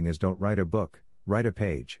book writing is don't write a book, write a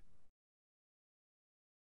page.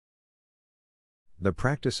 The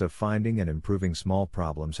practice of finding and improving small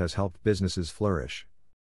problems has helped businesses flourish.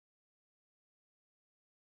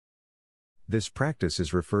 This practice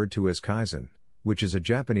is referred to as Kaizen, which is a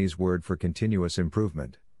Japanese word for continuous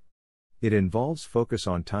improvement. It involves focus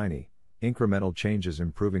on tiny, incremental changes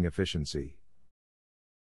improving efficiency.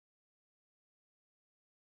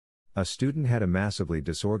 A student had a massively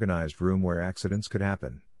disorganized room where accidents could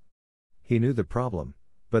happen. He knew the problem,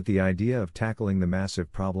 but the idea of tackling the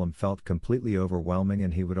massive problem felt completely overwhelming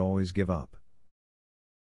and he would always give up.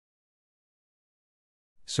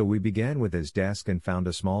 So we began with his desk and found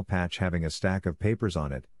a small patch having a stack of papers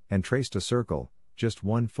on it, and traced a circle, just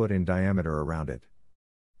 1 foot in diameter around it.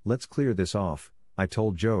 "Let's clear this off," I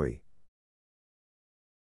told Joey,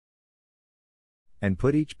 "and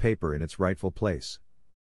put each paper in its rightful place."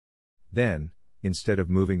 Then, instead of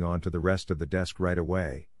moving on to the rest of the desk right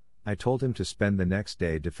away, I told him to spend the next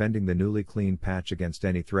day defending the newly cleaned patch against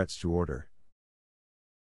any threats to order.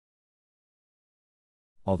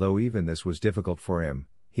 Although even this was difficult for him,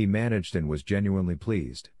 he managed and was genuinely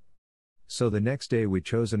pleased. So the next day we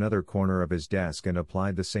chose another corner of his desk and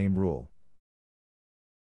applied the same rule.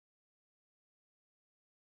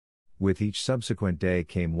 With each subsequent day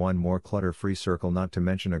came one more clutter-free circle, not to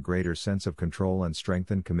mention a greater sense of control and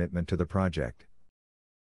strengthened commitment to the project.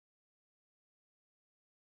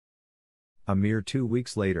 A mere 2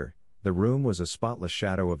 weeks later, the room was a spotless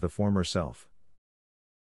shadow of the former self.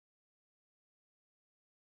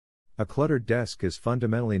 A cluttered desk is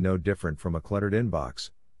fundamentally no different from a cluttered inbox,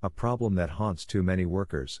 a problem that haunts too many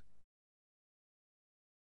workers.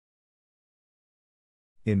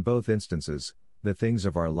 In both instances, the things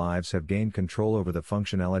of our lives have gained control over the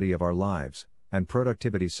functionality of our lives, and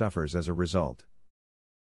productivity suffers as a result.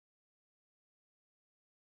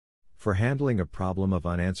 For handling a problem of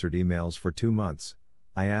unanswered emails for 2 months,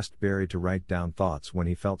 I asked Barry to write down thoughts when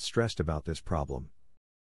he felt stressed about this problem.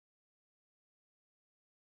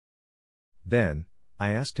 Then,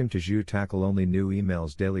 I asked him to tackle only new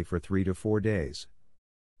emails daily for 3 to 4 days.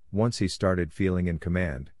 Once he started feeling in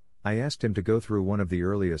command, I asked him to go through one of the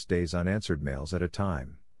earliest days' unanswered mails at a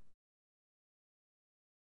time.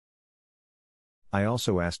 I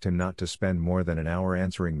also asked him not to spend more than an hour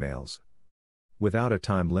answering mails. Without a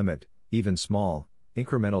time limit, even small,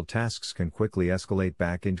 incremental tasks can quickly escalate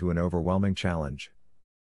back into an overwhelming challenge.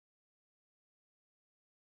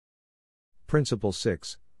 Principle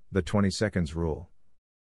 6, the 20 seconds rule.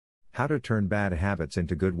 How to turn bad habits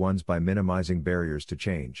into good ones by minimizing barriers to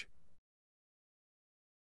change.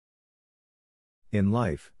 In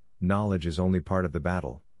life, knowledge is only part of the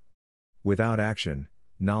battle. Without action,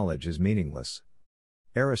 knowledge is meaningless.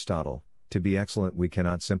 Aristotle, to be excellent we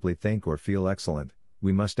cannot simply think or feel excellent,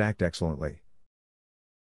 we must act excellently.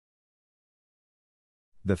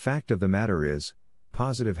 The fact of the matter is,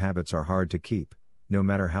 positive habits are hard to keep, no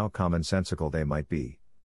matter how commonsensical they might be.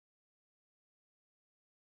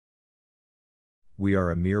 We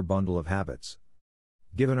are a mere bundle of habits.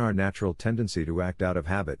 Given our natural tendency to act out of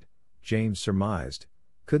habit, James surmised,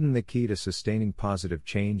 couldn't the key to sustaining positive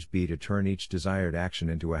change be to turn each desired action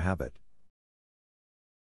into a habit?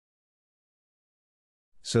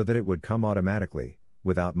 So that it would come automatically,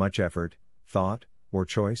 without much effort, thought, or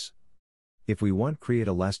choice? If we want to create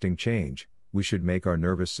a lasting change, we should make our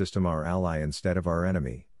nervous system our ally instead of our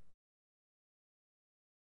enemy.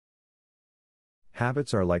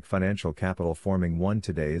 Habits are like financial capital. Forming one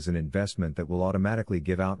today is an investment that will automatically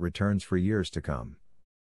give out returns for years to come.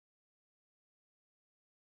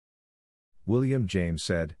 William James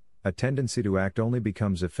said, "A tendency to act only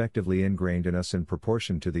becomes effectively ingrained in us in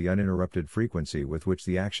proportion to the uninterrupted frequency with which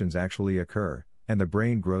the actions actually occur, and the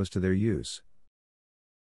brain grows to their use."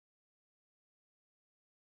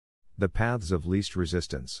 The paths of least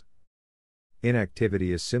resistance.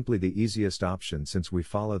 Inactivity is simply the easiest option since we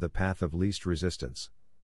follow the path of least resistance.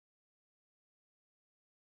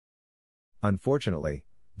 Unfortunately,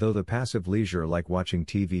 though the passive leisure like watching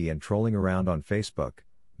TV and trolling around on Facebook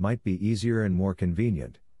might be easier and more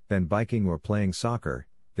convenient than biking or playing soccer,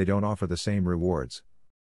 they don't offer the same rewards.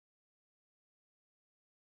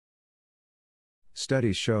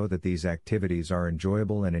 Studies show that these activities are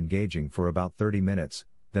enjoyable and engaging for about 30 minutes,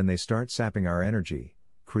 then they start sapping our energy,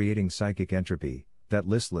 creating psychic entropy, that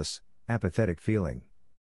listless, apathetic feeling.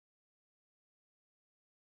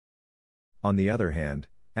 On the other hand,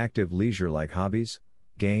 active leisure like hobbies,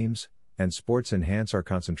 games, and sports enhance our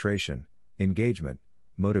concentration, engagement,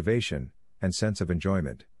 motivation, and sense of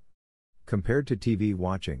enjoyment. Compared to TV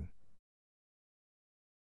watching,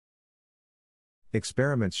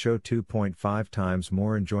 experiments show 2.5 times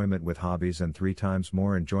more enjoyment with hobbies and 3 times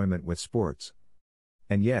more enjoyment with sports.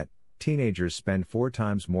 And yet, teenagers spend 4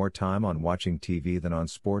 times more time on watching TV than on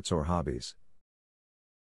sports or hobbies.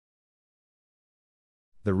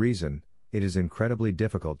 The reason: it is incredibly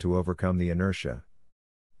difficult to overcome the inertia.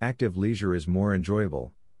 Active leisure is more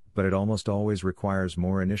enjoyable, but it almost always requires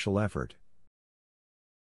more initial effort.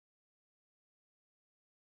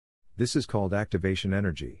 This is called activation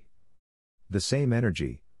energy. The same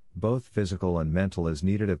energy, both physical and mental, is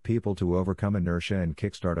needed of people to overcome inertia and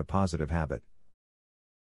kickstart a positive habit.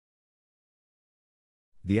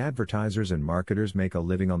 The advertisers and marketers make a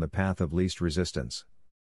living on the path of least resistance.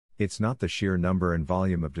 It's not the sheer number and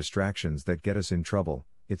volume of distractions that get us in trouble,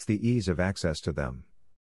 it's the ease of access to them.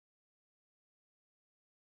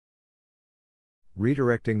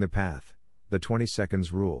 Redirecting the path, the 20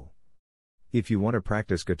 seconds rule. If you want to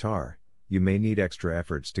practice guitar, you may need extra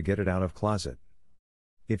efforts to get it out of closet.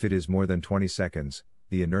 If it is more than 20 seconds,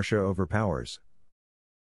 the inertia overpowers.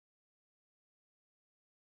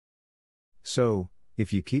 So,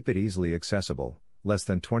 if you keep it easily accessible, less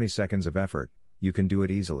than 20 seconds of effort, you can do it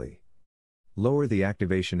easily. Lower the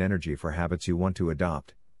activation energy for habits you want to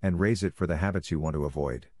adopt, and raise it for the habits you want to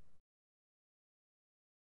avoid.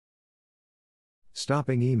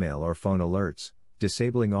 Stopping email or phone alerts,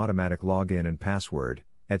 disabling automatic login and password,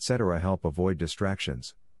 etc. help avoid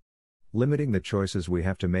distractions. Limiting the choices we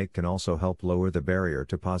have to make can also help lower the barrier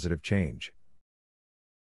to positive change.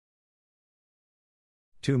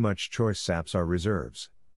 Too much choice saps our reserves.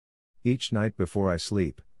 Each night before I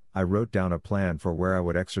sleep, I wrote down a plan for where I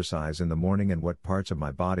would exercise in the morning and what parts of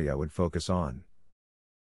my body I would focus on.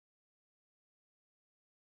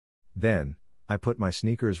 Then, I put my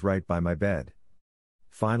sneakers right by my bed.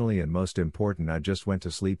 Finally, and most important, I just went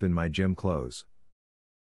to sleep in my gym clothes.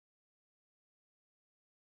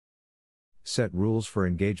 Set rules for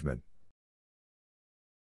engagement.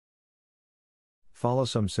 Follow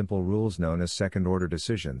some simple rules known as second-order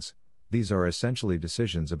decisions. These are essentially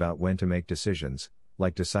decisions about when to make decisions,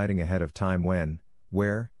 like deciding ahead of time when,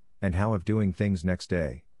 where, and how of doing things next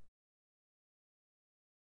day.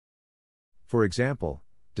 For example,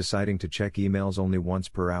 deciding to check emails only once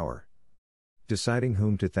per hour. Deciding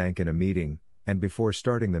whom to thank in a meeting, and before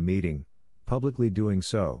starting the meeting, publicly doing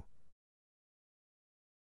so.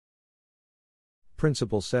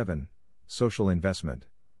 Principle 7. Social investment.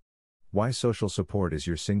 Why social support is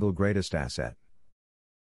your single greatest asset.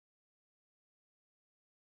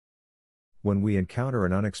 When we encounter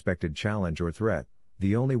an unexpected challenge or threat,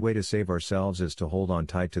 the only way to save ourselves is to hold on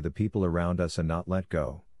tight to the people around us and not let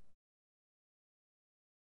go.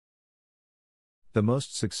 The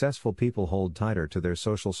most successful people hold tighter to their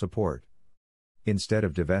social support. Instead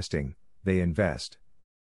of divesting, they invest.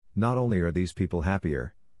 Not only are these people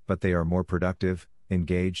happier, but they are more productive,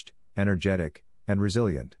 engaged, energetic, and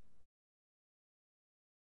resilient.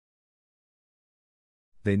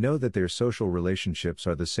 They know that their social relationships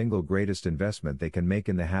are the single greatest investment they can make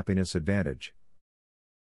in the happiness advantage.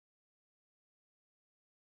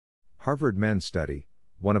 Harvard Men's Study,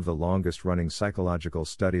 one of the longest-running psychological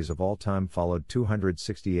studies of all time, followed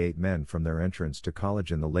 268 men from their entrance to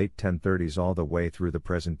college in the late 1030s all the way through the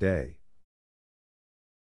present day.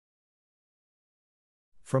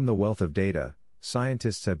 From the wealth of data,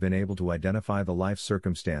 scientists have been able to identify the life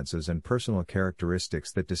circumstances and personal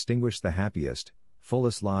characteristics that distinguish the happiest,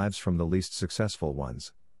 fullest lives from the least successful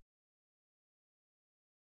ones.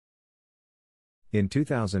 In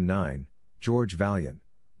 2009, George Vaillant,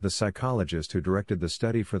 the psychologist who directed the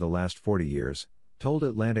study for the last 40 years, told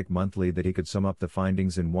Atlantic Monthly that he could sum up the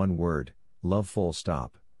findings in one word: love full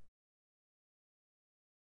stop.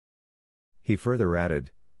 He further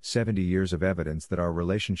added, 70 years of evidence that our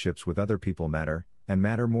relationships with other people matter, and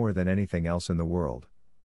matter more than anything else in the world.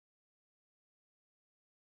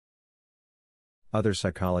 Other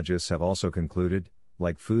psychologists have also concluded,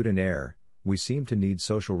 like food and air, we seem to need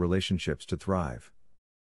social relationships to thrive.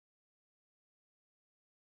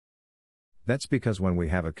 That's because when we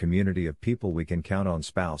have a community of people we can count on,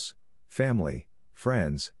 spouse, family,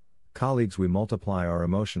 friends, colleagues, we multiply our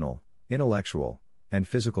emotional, intellectual, and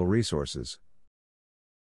physical resources.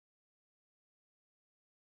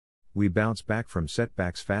 We bounce back from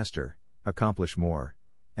setbacks faster, accomplish more,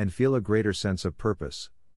 and feel a greater sense of purpose.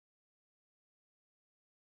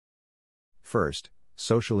 First,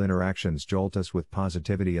 social interactions jolt us with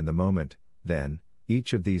positivity in the moment, then,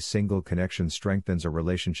 each of these single connections strengthens a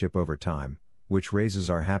relationship over time, which raises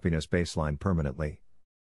our happiness baseline permanently.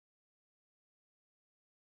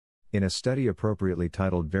 In a study appropriately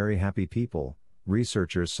titled Very Happy People,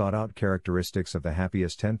 researchers sought out characteristics of the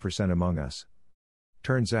happiest 10% among us.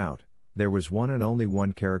 Turns out, there was one and only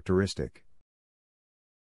one characteristic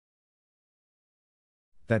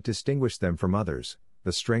that distinguished them from others: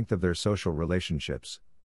 the strength of their social relationships.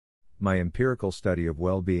 My empirical study of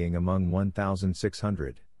well-being among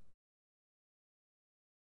 1,600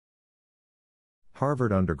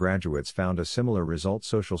 Harvard undergraduates found a similar result.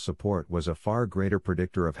 Social support was a far greater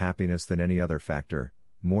predictor of happiness than any other factor,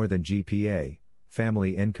 more than GPA,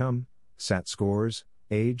 family income, SAT scores,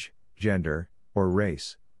 age, gender, or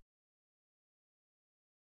race.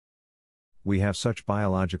 We have such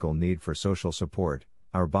biological need for social support,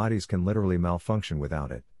 our bodies can literally malfunction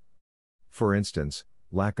without it. For instance,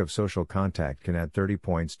 lack of social contact can add 30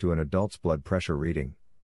 points to an adult's blood pressure reading.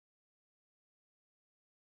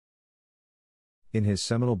 In his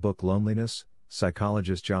seminal book Loneliness,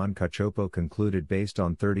 psychologist Shawn Achor concluded, based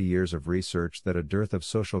on 30 years of research, that a dearth of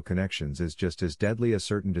social connections is just as deadly as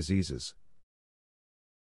certain diseases.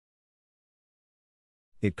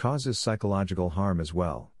 It causes psychological harm as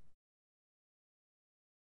well.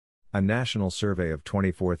 A national survey of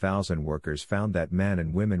 24,000 workers found that men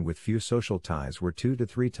and women with few social ties were 2 to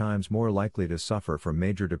 3 times more likely to suffer from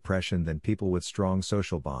major depression than people with strong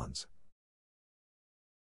social bonds.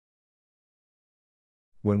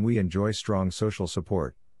 When we enjoy strong social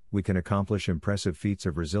support, we can accomplish impressive feats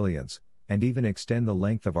of resilience, and even extend the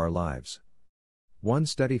length of our lives. One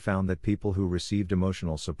study found that people who received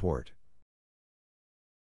emotional support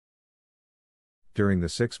during the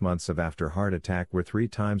 6 months of after heart attack were 3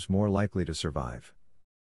 times more likely to survive.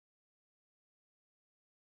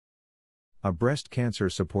 A breast cancer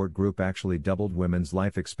support group actually doubled women's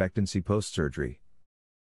life expectancy post-surgery.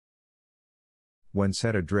 When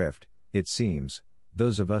set adrift, it seems,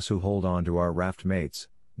 those of us who hold on to our raft mates,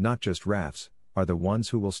 not just rafts, are the ones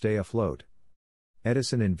who will stay afloat.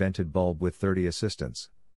 Edison invented bulb with 30 assistants.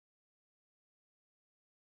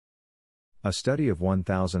 A study of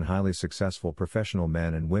 1,000 highly successful professional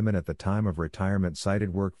men and women at the time of retirement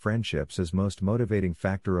cited work friendships as most motivating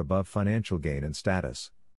factor above financial gain and status.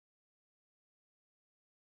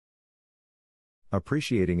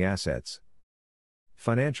 Appreciating assets.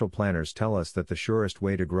 Financial planners tell us that the surest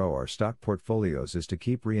way to grow our stock portfolios is to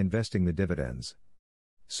keep reinvesting the dividends.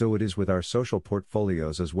 So it is with our social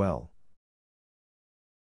portfolios as well.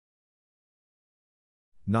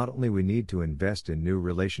 Not only we need to invest in new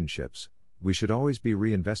relationships, we should always be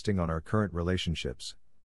reinvesting on our current relationships.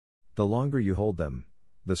 The longer you hold them,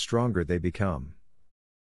 the stronger they become.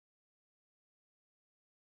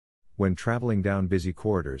 When traveling down busy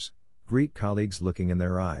corridors, greet colleagues looking in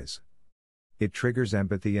their eyes. It triggers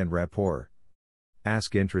empathy and rapport.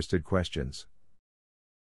 Ask interested questions.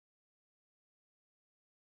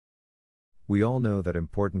 We all know that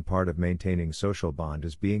important part of maintaining social bond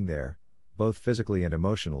is being there, both physically and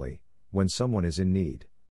emotionally, when someone is in need.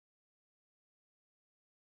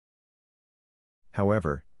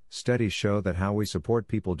 However, studies show that how we support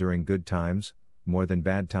people during good times, more than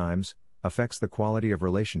bad times, affects the quality of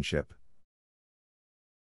relationship.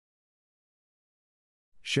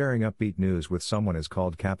 Sharing upbeat news with someone is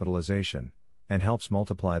called capitalization, and helps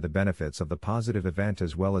multiply the benefits of the positive event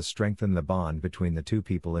as well as strengthen the bond between the two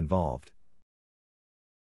people involved.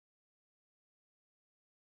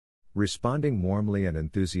 Responding warmly and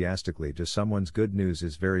enthusiastically to someone's good news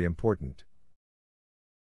is very important.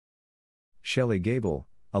 Shelley Gable,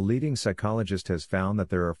 a leading psychologist, has found that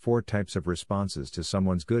there are 4 types of responses to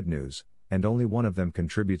someone's good news, and only one of them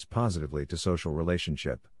contributes positively to social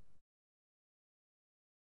relationship.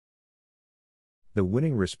 The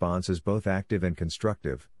winning response is both active and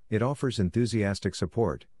constructive. It offers enthusiastic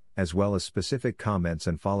support, as well as specific comments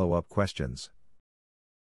and follow-up questions.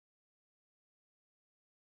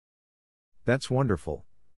 That's wonderful.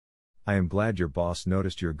 I am glad your boss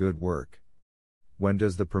noticed your good work. When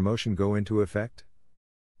does the promotion go into effect?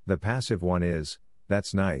 The passive one is,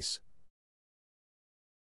 that's nice.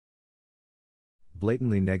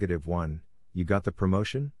 Blatantly negative one, you got the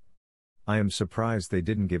promotion? I am surprised they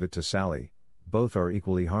didn't give it to Sally. Both are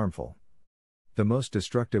equally harmful. The most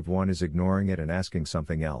destructive one is ignoring it and asking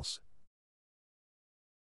something else.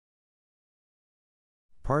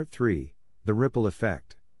 Part 3, the ripple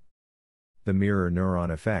effect. The mirror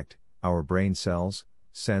neuron effect. Our brain cells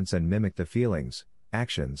sense and mimic the feelings,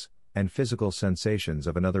 actions, and physical sensations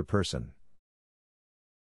of another person.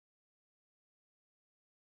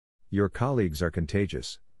 Your colleagues are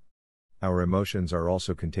contagious. Our emotions are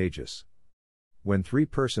also contagious. When 3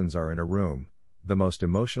 persons are in a room, the most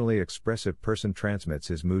emotionally expressive person transmits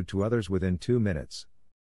his mood to others within 2 minutes.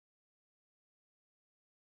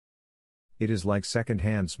 It is like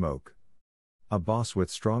second-hand smoke. A boss with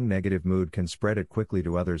strong negative mood can spread it quickly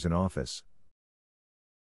to others in office.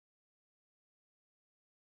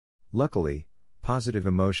 Luckily, positive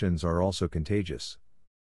emotions are also contagious.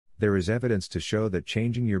 There is evidence to show that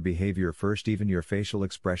changing your behavior first, even your facial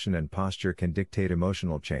expression and posture, can dictate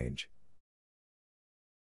emotional change.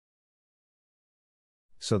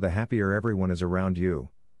 So the happier everyone is around you,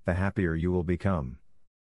 the happier you will become.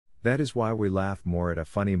 That is why we laugh more at a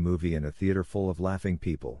funny movie in a theater full of laughing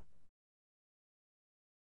people.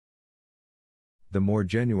 The more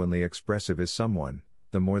genuinely expressive is someone,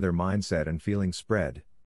 the more their mindset and feelings spread.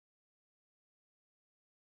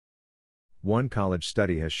 One college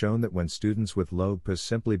study has shown that when students with low PAS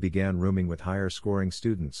simply began rooming with higher scoring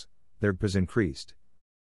students, their PAS increased.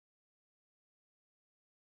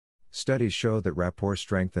 Studies show that rapport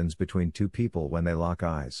strengthens between 2 people when they lock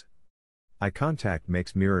eyes. Eye contact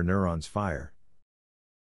makes mirror neurons fire.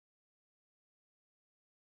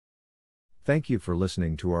 Thank you for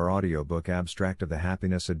listening to our audiobook Abstract of the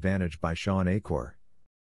Happiness Advantage by Shawn Achor.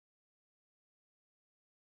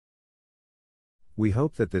 We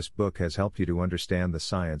hope that this book has helped you to understand the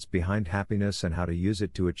science behind happiness and how to use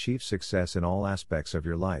it to achieve success in all aspects of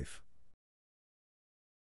your life.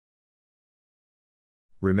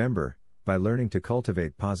 Remember, by learning to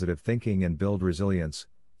cultivate positive thinking and build resilience,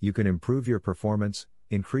 you can improve your performance,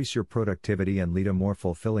 increase your productivity, and lead a more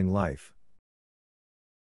fulfilling life.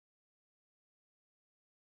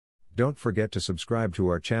 Don't forget to subscribe to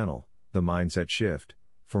our channel, The Mindset Shift,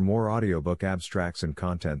 for more audiobook abstracts and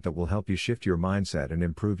content that will help you shift your mindset and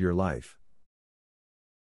improve your life.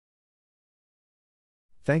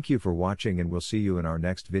 Thank you for watching, and we'll see you in our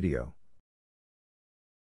next video.